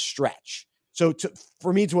down the stretch. So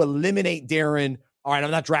for me to eliminate Darren, all right,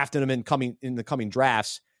 I'm not drafting him in the coming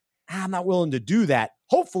drafts. I'm not willing to do that.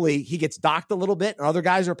 Hopefully he gets docked a little bit and other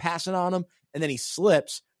guys are passing on him and then he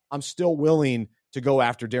slips. I'm still willing to go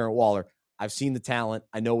after Darren Waller. I've seen the talent.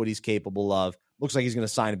 I know what he's capable of. Looks like he's going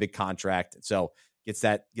to sign a big contract. So gets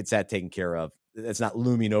that taken care of. It's not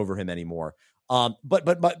looming over him anymore.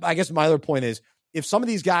 But I guess my other point is, if some of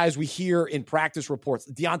these guys we hear in practice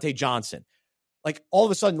reports, Deontay Johnson, like all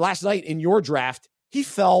of a sudden last night in your draft, he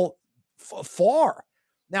fell far.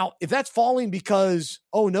 Now, if that's falling because,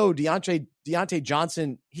 Deontay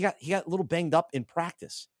Johnson, he got a little banged up in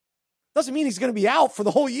practice, doesn't mean he's going to be out for the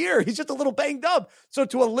whole year. He's just a little banged up. So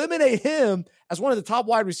to eliminate him as one of the top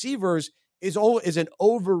wide receivers is an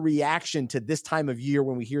overreaction to this time of year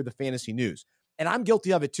when we hear the fantasy news. And I'm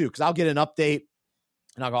guilty of it too, because I'll get an update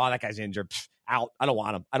and I'll go, that guy's injured. Out. I don't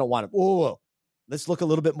want him. Whoa. Let's look a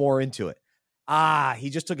little bit more into it. He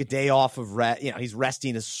just took a day off of rest. He's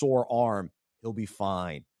resting his sore arm. He'll be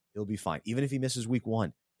fine. Even if he misses week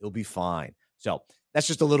 1, he'll be fine. So that's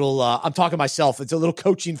just a little, I'm talking to myself. It's a little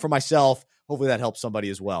coaching for myself. Hopefully that helps somebody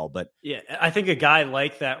as well. But yeah, I think a guy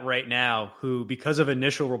like that right now, who, because of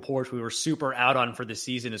initial reports, we were super out on for the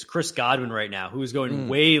season, is Chris Godwin right now, who is going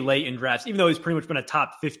way late in drafts, even though he's pretty much been a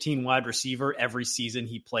top 15 wide receiver every season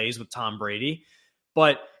he plays with Tom Brady.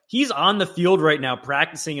 But he's on the field right now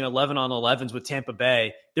practicing in 11-on-11s with Tampa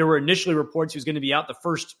Bay. There were initially reports he was going to be out the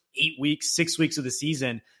first 6 weeks of the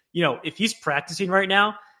season. If he's practicing right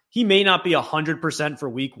now, he may not be 100% for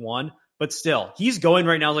week 1, but still, he's going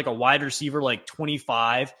right now like a wide receiver, like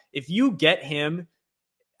 25. If you get him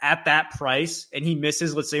at that price and he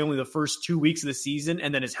misses, let's say, only the first 2 weeks of the season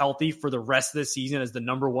and then is healthy for the rest of the season as the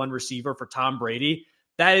number 1 receiver for Tom Brady,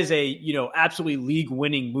 that is a, absolutely league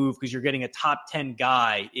winning move because you're getting a top 10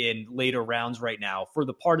 guy in later rounds right now for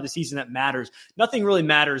the part of the season that matters. Nothing really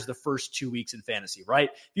matters the first 2 weeks in fantasy, right?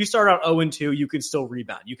 If you start out 0-2, you can still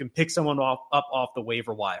rebound. You can pick someone up off the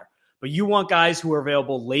waiver wire. But you want guys who are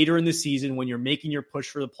available later in the season when you're making your push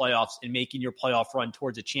for the playoffs and making your playoff run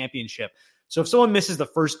towards a championship. So if someone misses the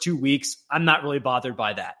first 2 weeks, I'm not really bothered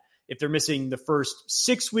by that. If they're missing the first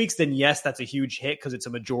 6 weeks, then yes, that's a huge hit because it's a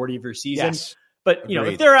majority of your season. Yes. But,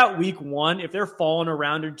 if they're out week 1, if they're falling a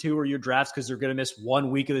round or two or your drafts because they're going to miss 1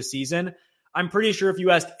 week of the season, I'm pretty sure if you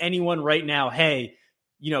asked anyone right now, hey,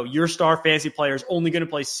 your star fantasy player is only going to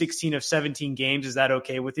play 16 of 17 games. Is that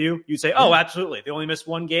okay with you? You'd say, oh, absolutely. They only missed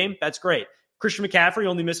 1 game. That's great. Christian McCaffrey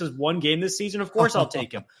only misses 1 game this season. Of course, I'll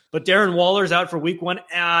take him. But Darren Waller's out for week 1.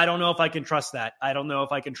 I don't know if I can trust that. I don't know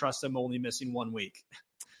if I can trust him only missing 1 week.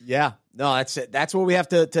 Yeah, no, that's it. That's what we have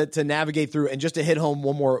to navigate through. And just to hit home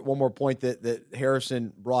one more point that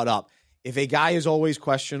Harrison brought up. If a guy is always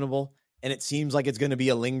questionable and it seems like it's going to be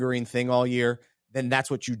a lingering thing all year, then that's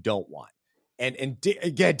what you don't want. And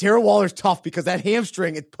again, Darren Waller's tough because that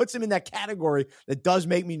hamstring, it puts him in that category that does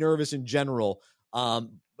make me nervous in general.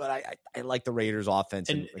 But I like the Raiders offense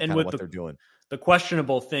and kind of what they're doing. The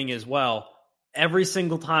questionable thing as well, every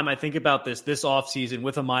single time I think about this offseason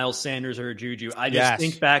with a Miles Sanders or a Juju, I just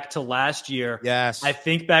think back to last year. Yes. I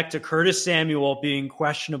think back to Curtis Samuel being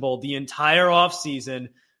questionable the entire offseason.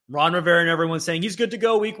 Ron Rivera and everyone saying he's good to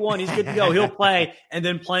go week 1. He's good to go. He'll play. And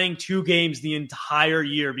then playing 2 games the entire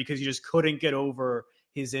year because he just couldn't get over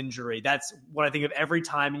his injury. That's what I think of every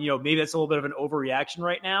time. And, maybe that's a little bit of an overreaction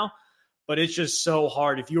right now, but it's just so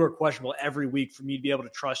hard if you are questionable every week for me to be able to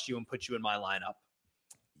trust you and put you in my lineup.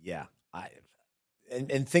 Yeah.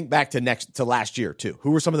 And think back to last year too.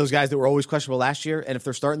 Who were some of those guys that were always questionable last year? And if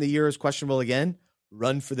they're starting the year as questionable again,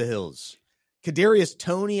 run for the hills. Kadarius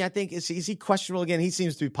Toney, I think, is he questionable again? He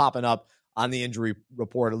seems to be popping up on the injury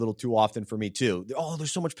report a little too often for me too. Oh,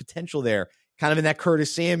 there's so much potential there, kind of in that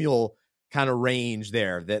Curtis Samuel kind of range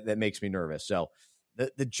there that makes me nervous. So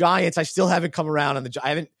the Giants, I still haven't come around on I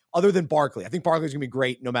haven't, other than Barkley. I think Barkley's gonna be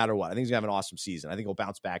great no matter what. I think he's gonna have an awesome season. I think he'll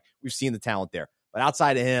bounce back. We've seen the talent there, but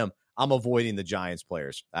outside of him, I'm avoiding the Giants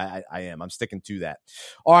players. I am. I'm sticking to that.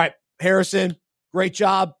 All right, Harrison, great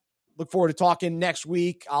job. Look forward to talking next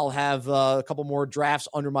week. I'll have a couple more drafts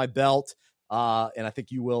under my belt, and I think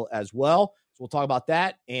you will as well. So we'll talk about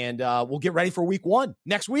that, and we'll get ready for week 1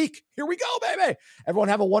 next week. Here we go, baby. Everyone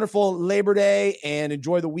have a wonderful Labor Day and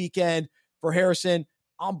enjoy the weekend. For Harrison,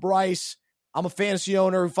 I'm Bryce. I'm a fantasy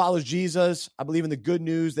owner who follows Jesus. I believe in the good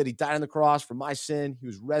news that he died on the cross for my sin. He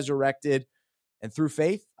was resurrected. And through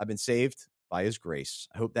faith, I've been saved by his grace.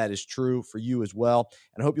 I hope that is true for you as well.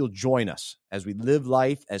 And I hope you'll join us as we live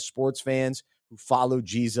life as sports fans who follow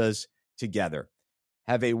Jesus together.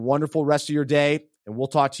 Have a wonderful rest of your day, and we'll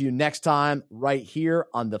talk to you next time right here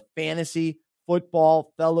on the Fantasy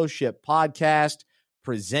Football Fellowship Podcast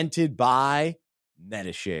presented by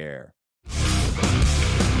Metashare.